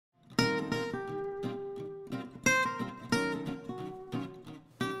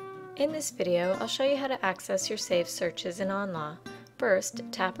In this video, I'll show you how to access your saved searches in OnLAW. First,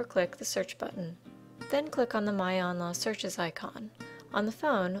 tap or click the search button. Then click on the My OnLAW Searches icon. On the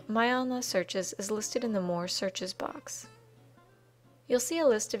phone, My OnLAW Searches is listed in the More Searches box. You'll see a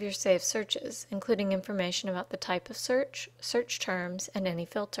list of your saved searches, including information about the type of search, search terms, and any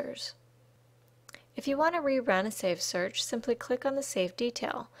filters. If you want to rerun a saved search, simply click on the Save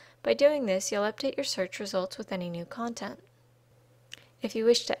detail. By doing this, you'll update your search results with any new content. If you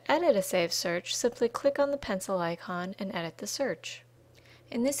wish to edit a saved search, simply click on the pencil icon and edit the search.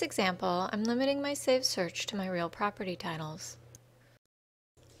 In this example, I'm limiting my saved search to my real property titles.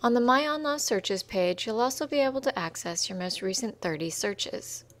 On the My OnLAW Searches page, you'll also be able to access your most recent 30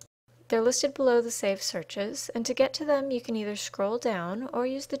 searches. They're listed below the saved searches, and to get to them you can either scroll down or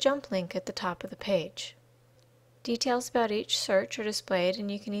use the jump link at the top of the page. Details about each search are displayed, and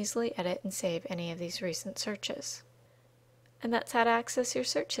you can easily edit and save any of these recent searches. And that's how to access your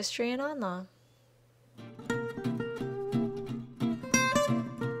search history in OnLAW.